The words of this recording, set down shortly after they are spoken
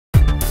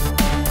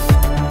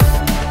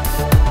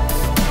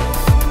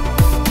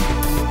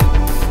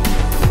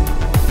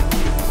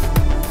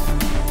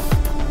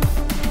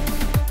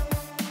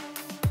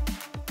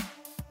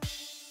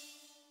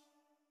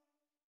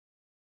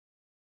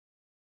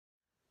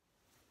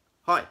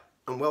Hi,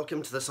 and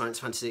welcome to the Science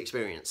Fantasy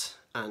Experience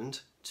and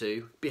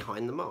to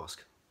Behind the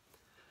Mask.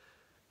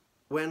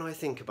 When I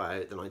think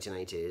about the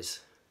 1980s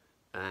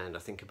and I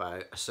think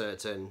about a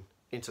certain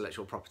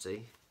intellectual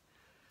property,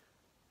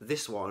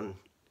 this one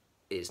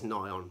is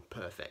nigh on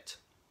perfect.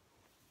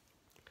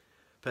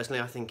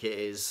 Personally, I think it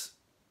is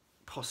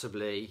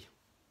possibly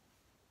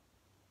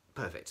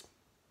perfect.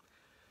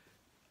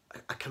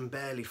 I can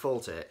barely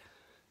fault it,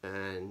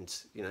 and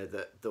you know,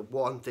 the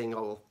one thing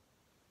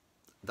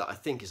that I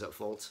think is at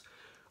fault,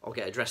 I'll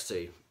get addressed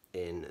to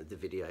in the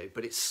video,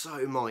 but it's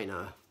so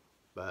minor.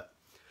 But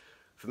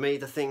for me,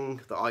 the thing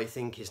that I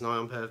think is nigh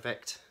on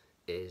perfect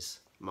is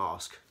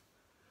M.A.S.K,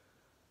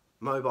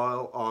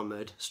 Mobile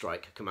Armoured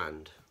Strike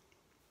Command,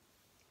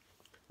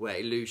 where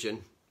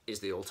illusion is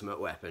the ultimate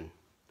weapon.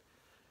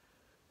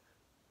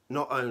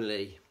 Not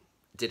only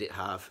did it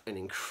have an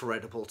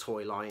incredible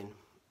toy line,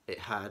 it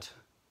had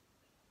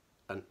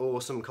an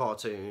awesome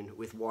cartoon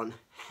with one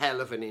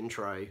hell of an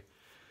intro,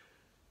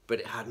 but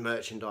it had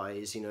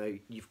merchandise. You know,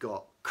 you've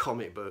got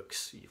comic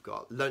books, you've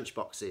got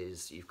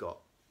lunchboxes, you've got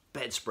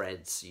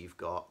bedspreads, you've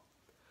got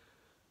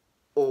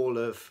all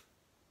of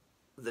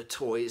the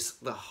toys.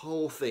 The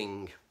whole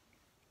thing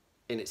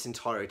in its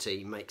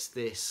entirety makes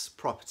this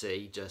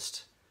property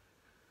just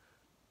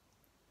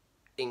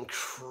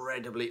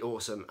incredibly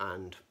awesome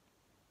and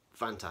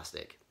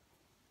fantastic.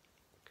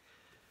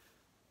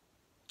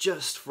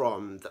 Just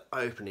from the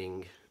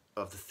opening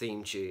of the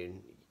theme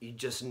tune, you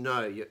just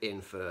know you're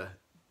in for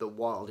the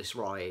wildest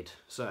ride.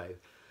 So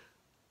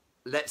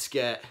let's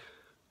get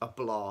a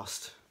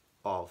blast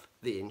of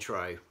the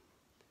intro.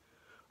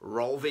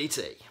 Roll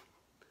VT.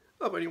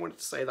 I've only wanted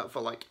to say that for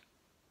like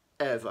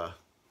ever.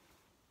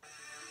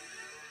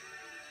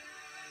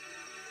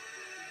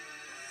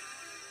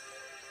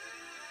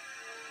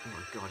 Oh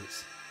my god,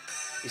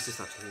 it's just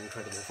absolutely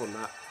incredible. From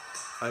that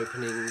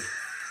opening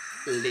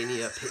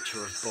linear picture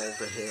of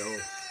Boulder Hill,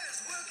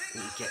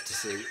 and you get to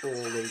see all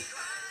the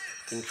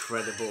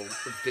incredible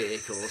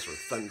vehicles from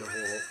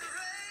Thunderhawk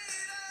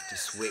to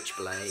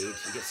Switchblade.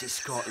 You get to see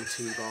Scott and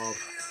T-Bob,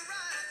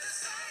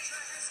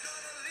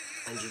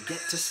 and you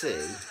get to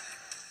see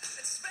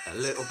a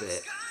little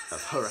bit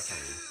of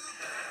Hurricane.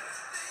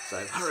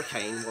 So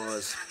Hurricane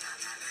was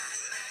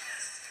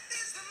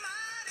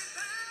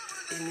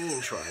in the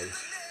intro,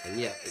 and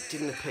yet it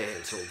didn't appear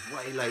until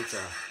way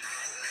later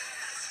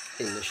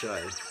in the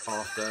show,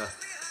 after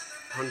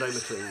Hondo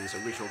McLean's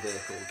original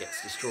vehicle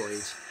gets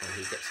destroyed and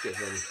he gets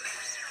given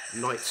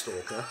Night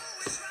Stalker.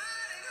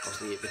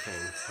 Obviously it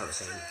became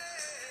Hurricane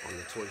on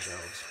the toy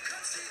shelves.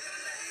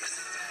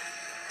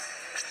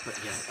 But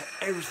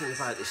yeah, everything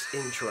about this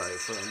intro,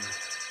 from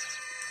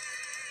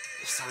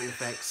the sound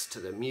effects to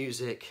the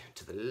music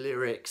to the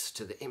lyrics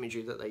to the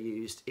imagery that they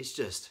used,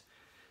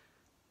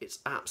 it's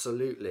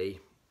absolutely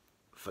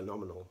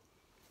phenomenal.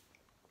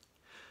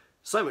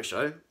 So much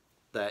so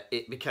that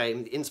it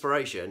became the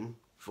inspiration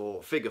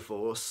for Figure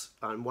Force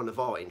and one of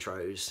our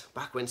intros.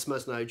 Back when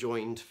Smuzno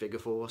joined Figure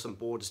Force and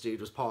Borders Dude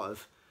was part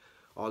of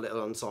our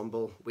little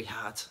ensemble, we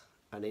had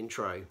an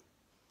intro.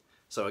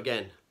 So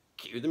again,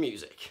 cue the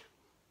music.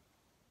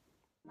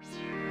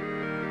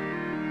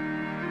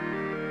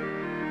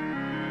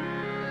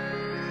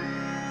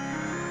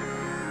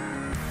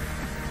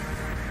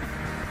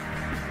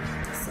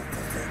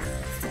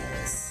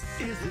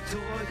 Is the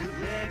toy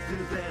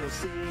collector that'll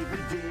save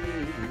the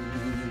day.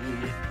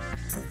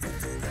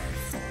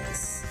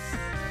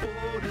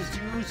 Borders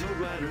Dudes or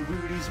Rider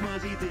Rudy's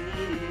Muzzy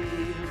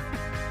Day.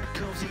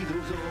 Come see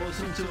those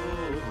awesome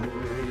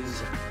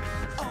toys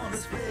on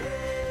display.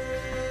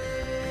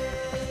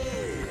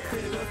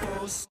 Figure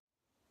Force.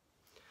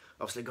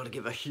 Obviously got to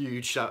give a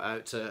huge shout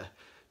out to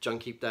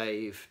Junkie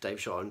Dave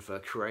Shotton, for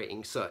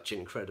creating such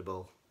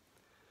incredible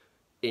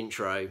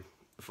intro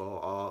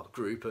for our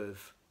group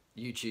of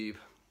YouTube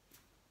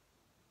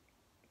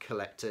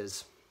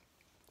collectors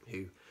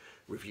who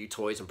review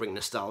toys and bring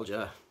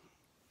nostalgia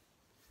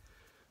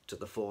to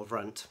the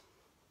forefront.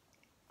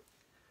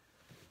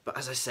 But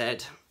as I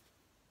said,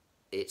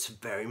 it's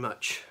very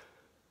much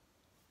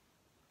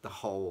the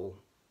whole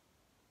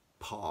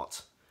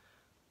part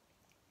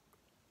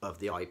of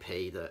the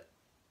IP, that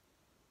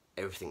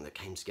everything that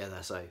came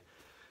together. So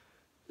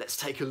let's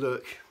take a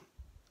look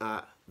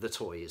at the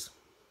toys.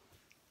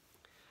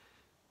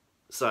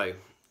 So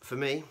for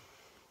me,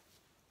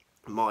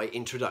 my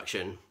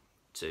introduction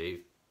to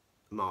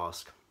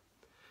M.A.S.K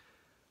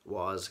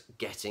was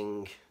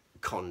getting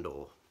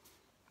Condor,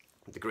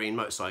 the green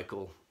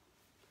motorcycle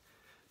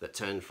that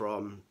turned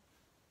from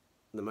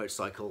the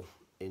motorcycle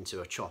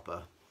into a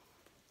chopper,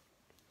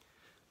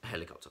 a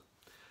helicopter.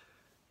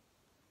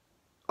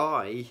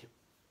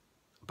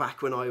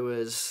 Back when I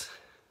was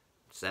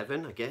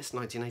 7, I guess,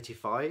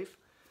 1985,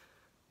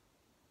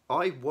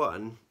 I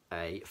won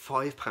a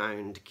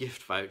 £5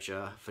 gift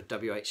voucher for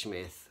W.H.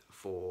 Smith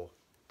for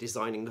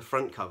designing the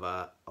front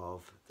cover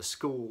of the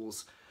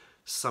school's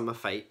Summer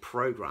Fete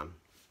programme.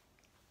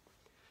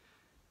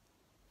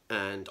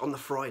 And on the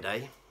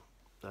Friday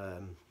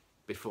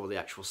before the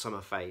actual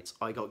Summer Fete,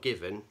 I got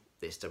given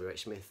this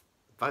W.H. Smith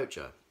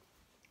voucher.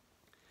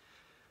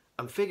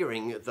 I'm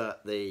figuring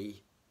that the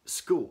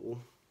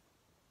school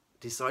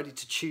decided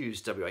to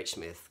choose W.H.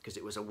 Smith because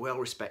it was a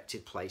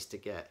well-respected place to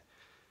get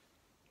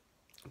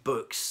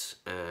books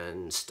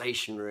and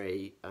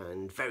stationery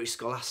and very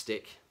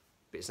scholastic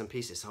bits and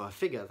pieces. So I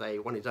figure they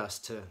wanted us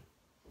to,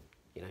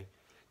 you know,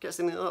 get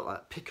something like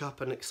that, pick up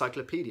an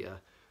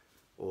encyclopedia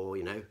or,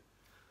 you know,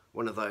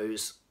 one of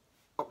those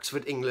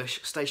Oxford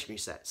English stationery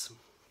sets,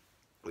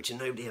 which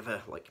nobody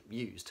ever, like,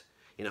 used.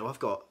 You know, I've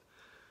got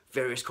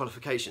various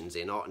qualifications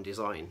in art and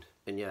design,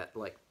 and yet,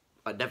 like,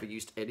 I never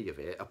used any of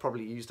it. I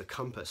probably used a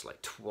compass,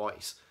 like,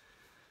 twice.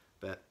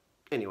 But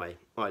anyway,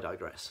 I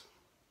digress.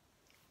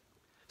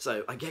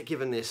 So I get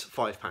given this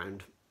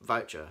 £5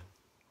 voucher,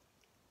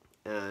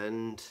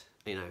 and,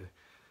 you know,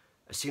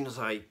 as soon as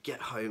I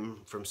get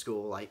home from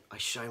school, I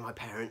show my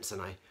parents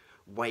and I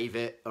wave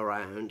it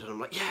around, and I'm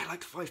like, yeah,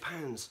 like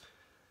 £5.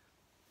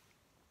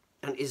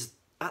 And is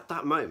at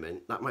that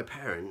moment that my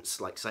parents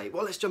like say,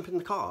 well, let's jump in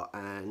the car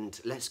and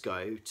let's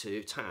go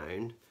to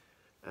town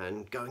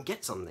and go and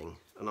get something.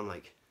 And I'm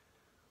like,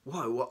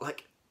 whoa, what,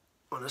 like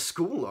on a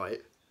school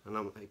night? And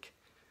I'm like,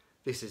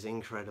 this is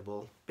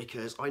incredible,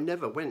 because I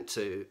never went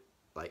to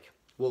like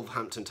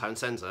Wolverhampton town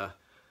centre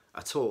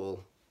at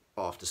all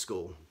after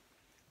school.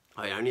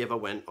 I only ever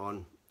went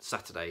on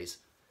Saturdays,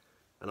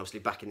 and obviously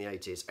back in the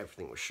 80s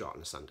everything was shot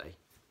on a Sunday.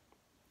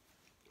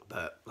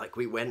 But like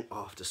we went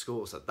after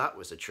school, so that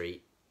was a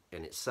treat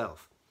in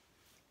itself.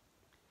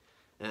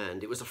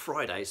 And it was a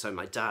Friday, so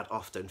my dad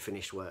often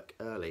finished work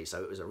early,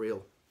 so it was a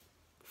real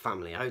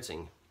family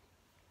outing.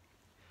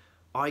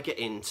 I get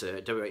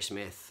into W.H.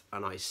 Smith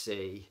and I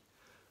see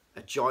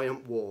a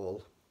giant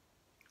wall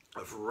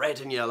of red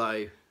and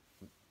yellow,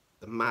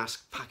 the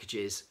M.A.S.K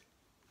packages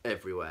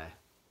everywhere.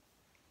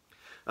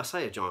 I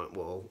say a giant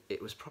wall,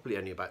 it was probably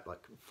only about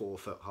like 4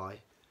 foot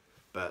high,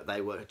 but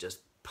they were just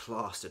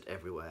plastered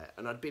everywhere.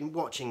 And I'd been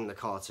watching the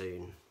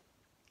cartoon,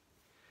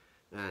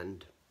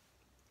 and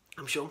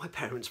I'm sure my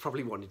parents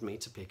probably wanted me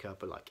to pick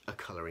up a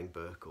colouring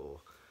book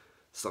or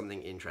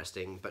something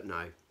interesting, but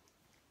no.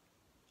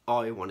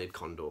 I wanted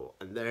Condor,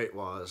 and there it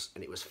was,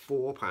 and it was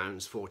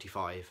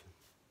 £4.45.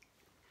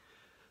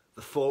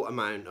 The full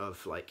amount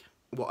of like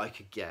what I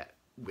could get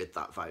with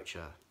that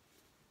voucher.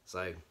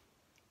 So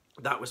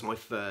that was my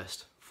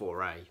first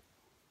foray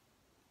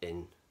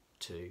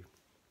into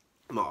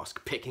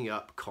M.A.S.K, picking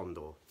up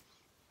Condor.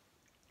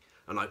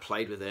 And I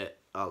played with it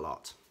a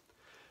lot.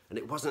 And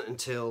it wasn't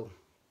until,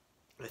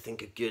 I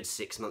think, a good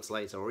 6 months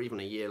later, or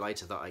even a year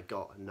later, that I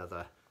got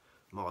another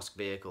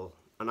M.A.S.K vehicle.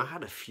 And I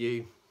had a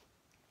few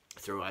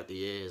throughout the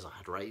years. I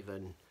had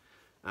Raven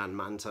and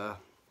Manta,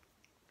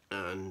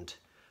 and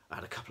I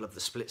had a couple of the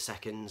split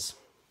seconds.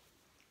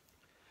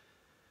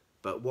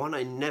 But one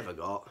I never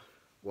got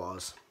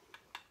was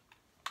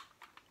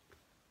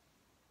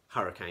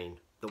Hurricane,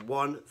 the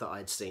one that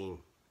I'd seen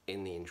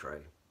in the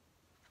intro.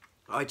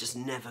 I just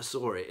never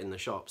saw it in the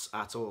shops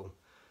at all.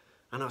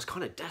 And I was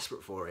kind of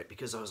desperate for it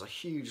because I was a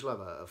huge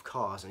lover of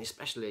cars, and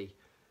especially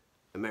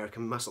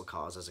American muscle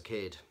cars as a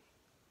kid.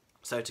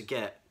 So to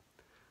get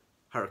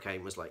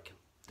Hurricane was like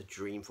the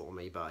dream for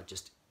me, but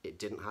it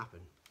didn't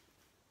happen.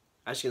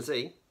 As you can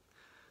see,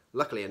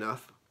 luckily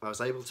enough, I was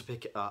able to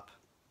pick it up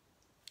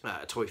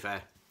at a toy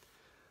fair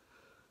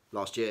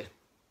last year,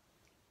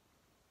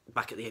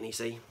 back at the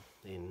NEC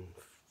in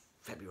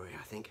February,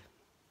 I think.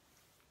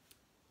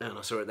 And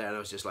I saw it there and I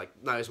was just like,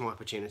 now's my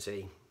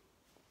opportunity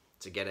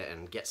to get it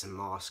and get some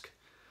M.A.S.K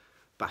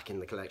back in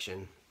the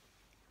collection.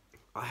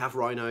 I have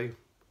Rhino.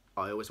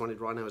 I always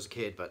wanted Rhino as a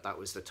kid, but that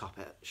was the top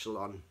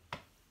echelon,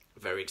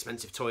 very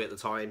expensive toy at the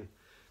time.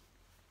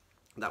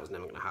 That was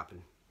never going to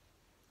happen.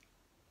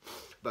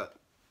 But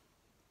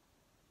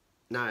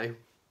now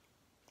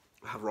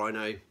I have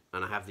Rhino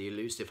and I have the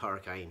elusive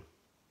Hurricane.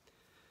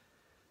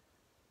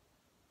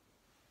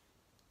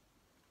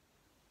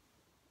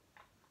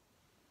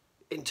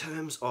 In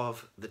terms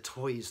of the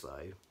toys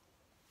though,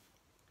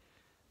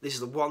 this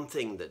is the one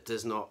thing that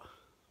does not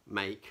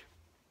make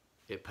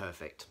it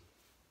perfect.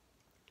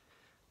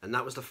 And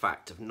that was the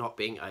fact of not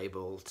being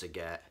able to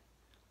get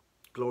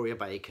Gloria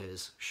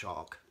Baker's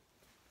Shark.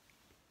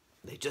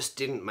 They just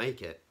didn't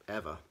make it,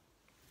 ever.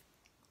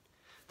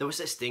 There was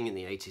this thing in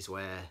the 80s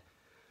where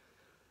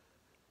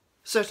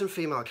certain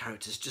female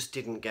characters just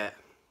didn't get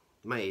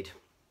made.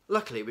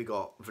 Luckily we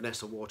got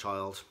Vanessa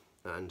Warchild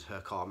and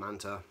her car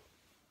Manta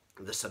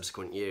the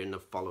subsequent year in the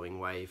following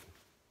wave,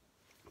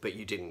 but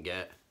you didn't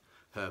get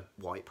her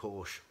white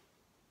Porsche.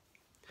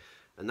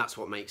 And that's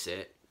what makes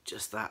it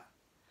just that,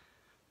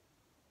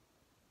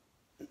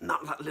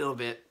 not that little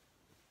bit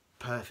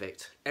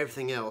perfect.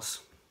 Everything else,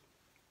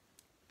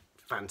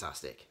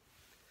 fantastic.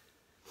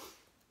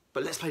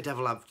 But let's play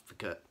devil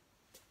advocate.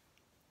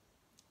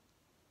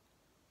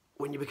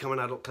 When you become an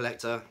adult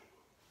collector,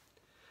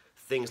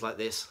 things like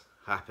this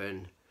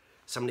happen.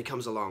 Somebody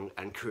comes along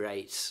and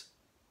creates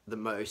the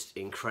most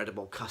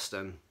incredible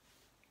custom.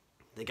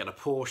 They get a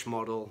Porsche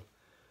model,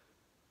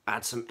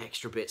 add some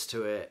extra bits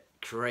to it,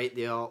 create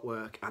the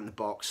artwork and the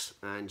box,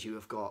 and you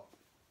have got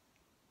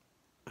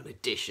an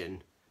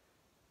addition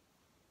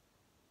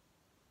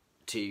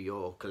to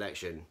your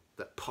collection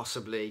that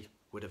possibly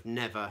would have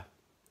never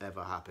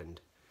ever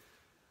happened.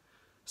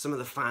 Some of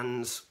the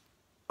fans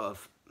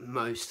of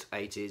most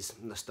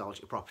 80s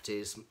nostalgic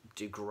properties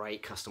do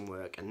great custom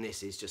work, and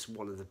this is just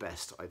one of the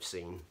best I've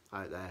seen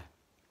out there.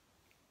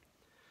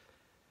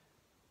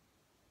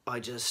 I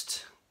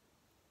just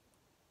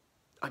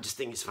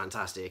think it's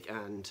fantastic,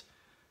 and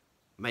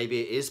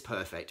maybe it is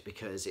perfect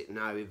because it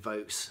now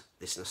evokes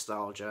this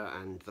nostalgia,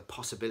 and the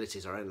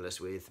possibilities are endless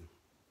with,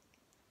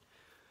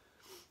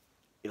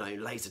 you know,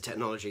 laser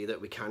technology, that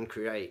we can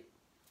create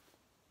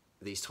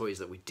these toys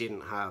that we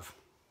didn't have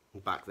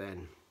back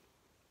then.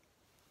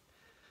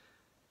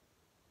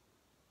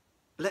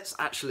 Let's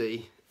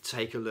actually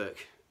take a look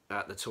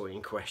at the toy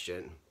in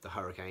question, the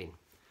Hurricane.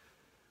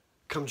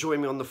 Come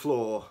join me on the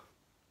floor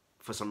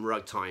for some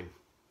Rugtime.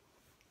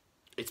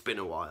 It's been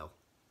a while.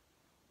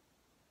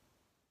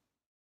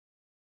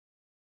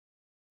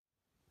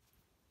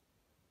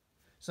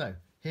 So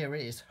here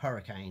is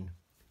Hurricane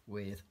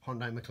with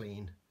Hondo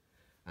McLean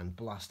and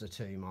Blaster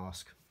II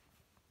mask.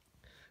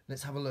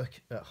 Let's have a look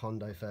at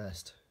Hondo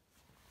first.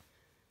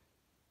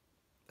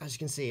 As you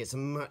can see, it's a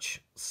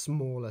much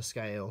smaller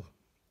scale.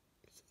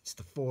 It's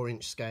the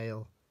 4-inch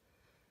scale,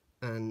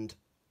 and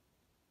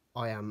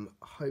I am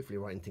hopefully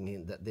right in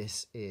thinking that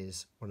this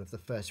is one of the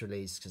first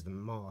releases, because the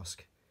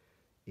mask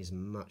is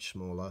much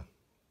smaller.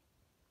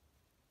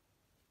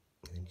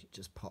 And then you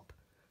just pop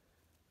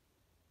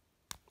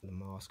the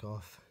mask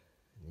off,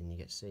 and then you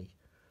get to see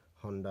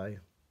Hondo.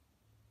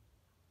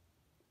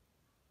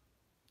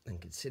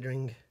 And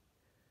considering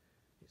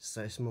it's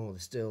so small,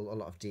 there's still a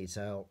lot of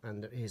detail,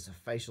 and there is a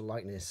facial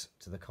likeness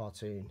to the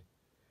cartoon.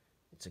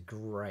 It's a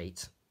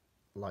great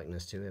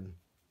likeness to him.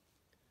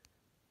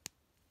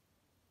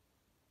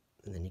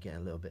 And then you get a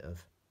little bit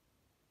of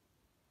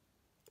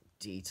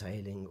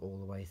detailing all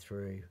the way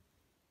through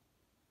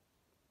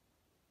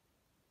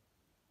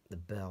the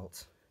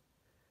belt,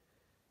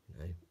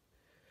 you know,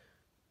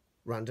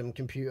 random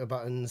computer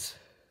buttons,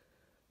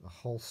 a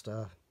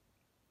holster,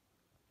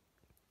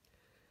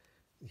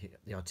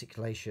 the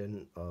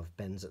articulation of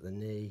bends at the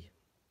knee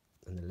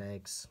and the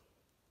legs.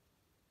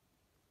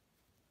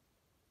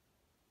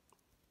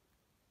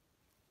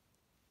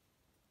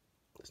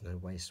 There's no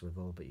waist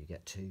swivel, but you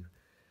get 2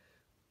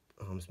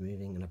 arms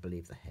moving, and I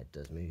believe the head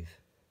does move.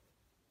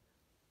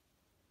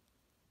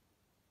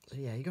 So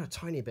yeah, you got a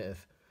tiny bit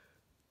of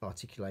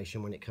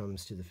articulation when it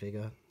comes to the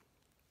figure.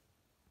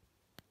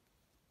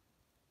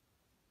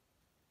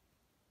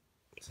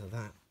 So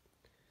that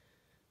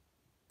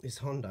is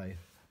Hondo.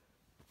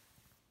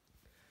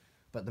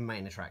 But the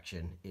main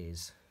attraction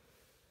is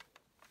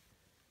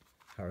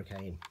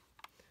Hurricane.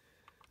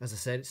 As I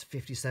said, it's a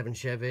 57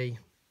 Chevy.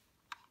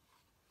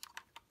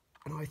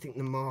 And I think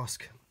the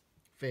M.A.S.K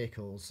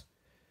vehicles,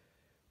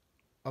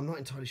 I'm not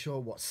entirely sure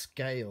what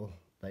scale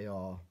they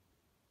are,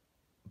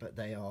 but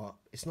they are,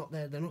 it's not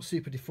they're not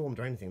super deformed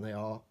or anything. They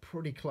are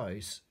pretty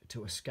close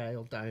to a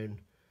scaled down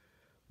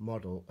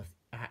model of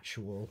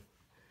actual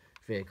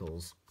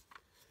vehicles.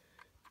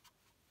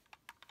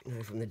 You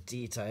know, from the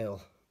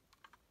detail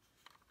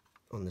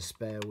on the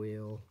spare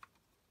wheel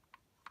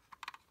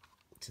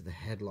to the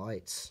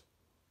headlights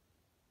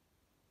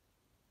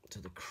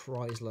to the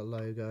Chrysler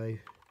logo,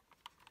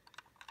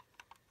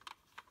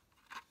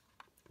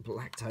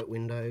 blacked out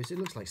windows. It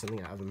looks like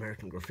something out of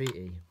American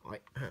Graffiti. I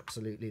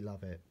absolutely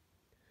love it.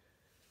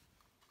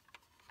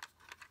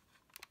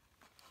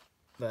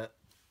 But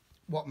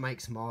what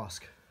makes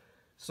M.A.S.K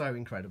so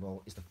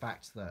incredible is the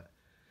fact that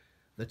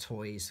the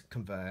toys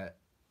convert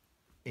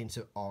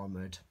into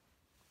armoured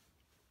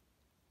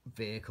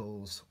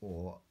vehicles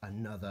or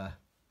another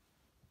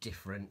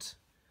different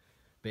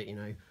bit. You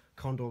know,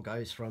 Condor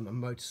goes from a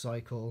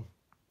motorcycle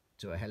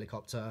to a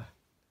helicopter.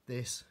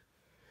 This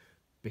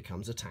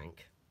becomes a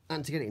tank.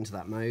 And to get it into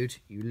that mode,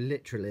 you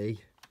literally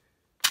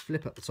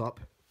flip up the top,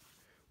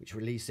 which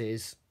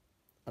releases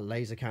a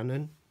laser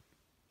cannon.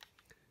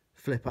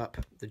 Flip up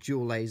the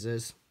dual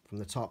lasers from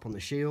the top on the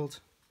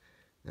shield,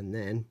 and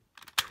then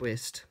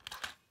twist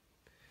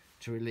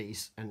to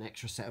release an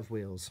extra set of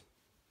wheels.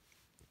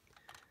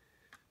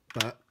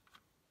 But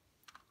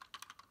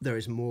there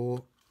is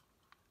more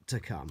to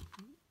come.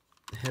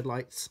 The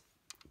headlights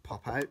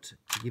pop out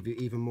to give you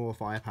even more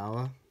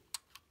firepower.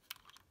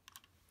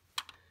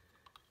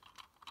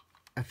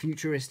 A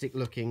futuristic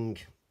looking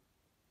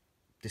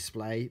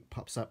display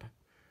pops up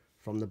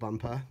from the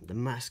bumper. The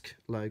M.A.S.K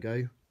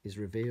logo is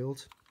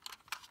revealed.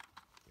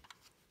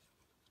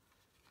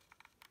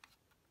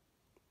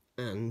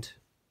 And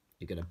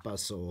you get a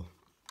buzzsaw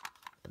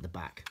at the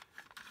back.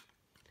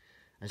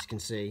 As you can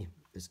see,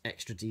 there's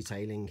extra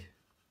detailing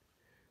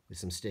with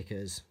some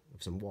stickers,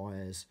 with some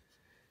wires,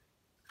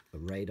 a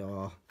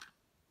radar,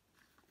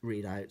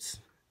 readouts,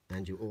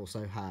 and you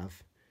also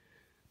have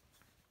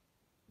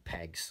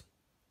pegs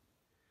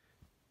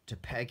to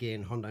peg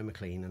in Hondo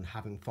McLean and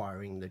have him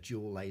firing the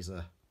dual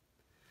laser.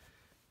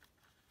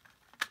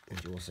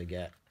 And you also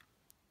get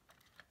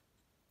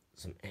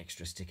some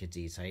extra sticker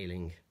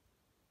detailing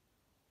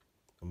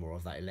and more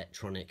of that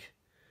electronic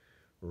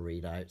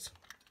readout.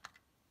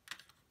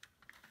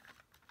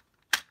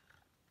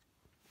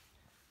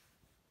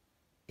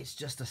 it's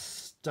just a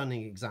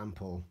stunning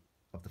example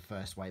of the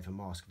first wave of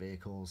M.A.S.K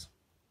vehicles.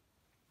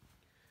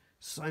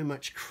 So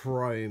much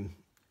chrome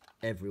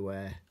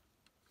everywhere.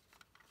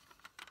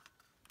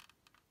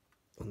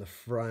 On the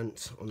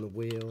front, on the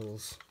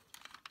wheels.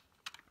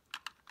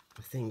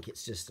 I think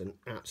it's just an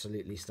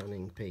absolutely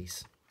stunning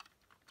piece.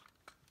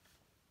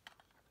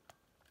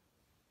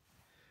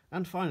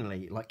 And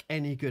finally, like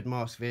any good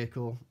M.A.S.K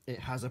vehicle, it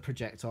has a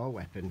projectile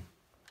weapon.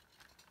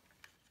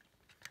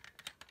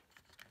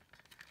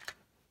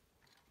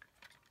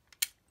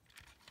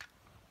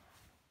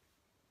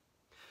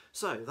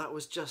 So that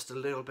was just a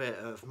little bit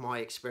of my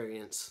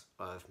experience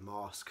of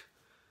M.A.S.K.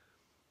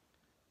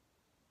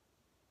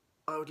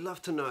 I would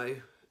love to know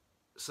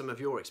some of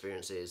your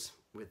experiences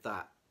with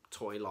that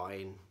toy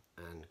line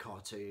and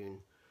cartoon,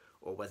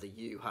 or whether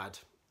you had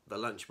the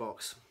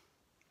lunchbox.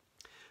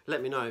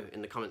 Let me know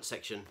in the comment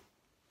section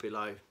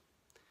below.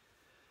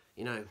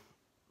 You know,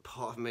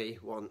 part of me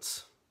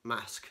wants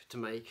M.A.S.K to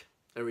make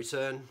a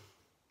return.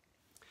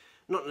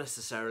 Not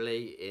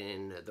necessarily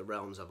in the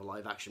realms of a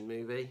live action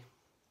movie,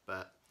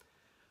 but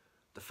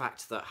the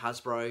fact that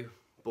Hasbro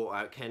bought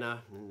out Kenner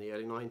in the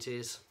early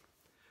 90s,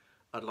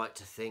 I'd like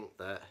to think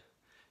that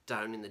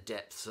down in the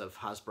depths of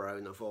Hasbro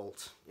in the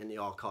vault, in the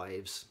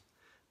archives,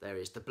 there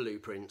is the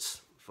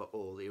blueprints for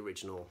all the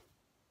original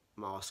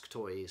M.A.S.K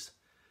toys,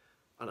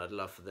 and I'd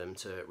love for them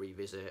to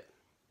revisit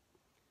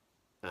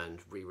and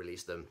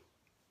re-release them.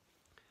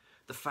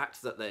 The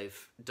fact that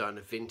they've done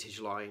a vintage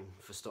line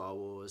for Star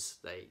Wars,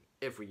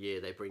 every year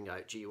they bring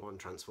out G1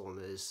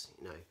 Transformers,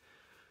 you know,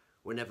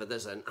 whenever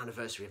there's an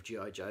anniversary of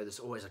G.I. Joe, there's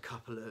always a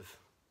couple of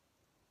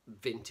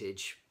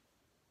vintage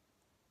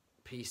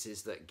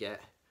pieces that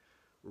get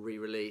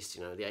re-released.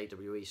 You know, the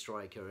AWE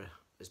Striker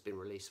has been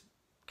released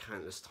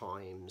countless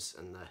times,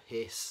 and the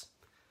Hiss.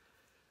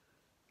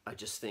 I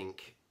just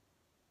think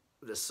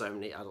there's so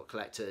many adult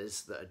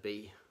collectors that would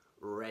be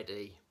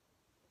ready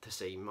to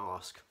see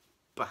M.A.S.K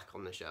back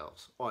on the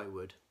shelves. I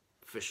would,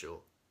 for sure.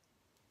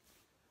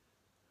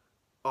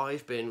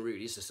 I've been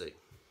Rudy Sassoon,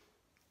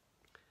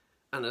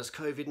 and as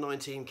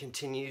COVID-19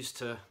 continues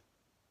to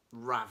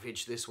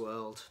ravage this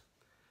world,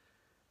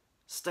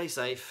 stay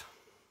safe,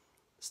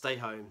 stay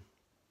home,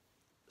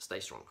 stay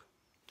strong.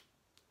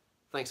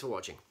 Thanks for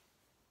watching.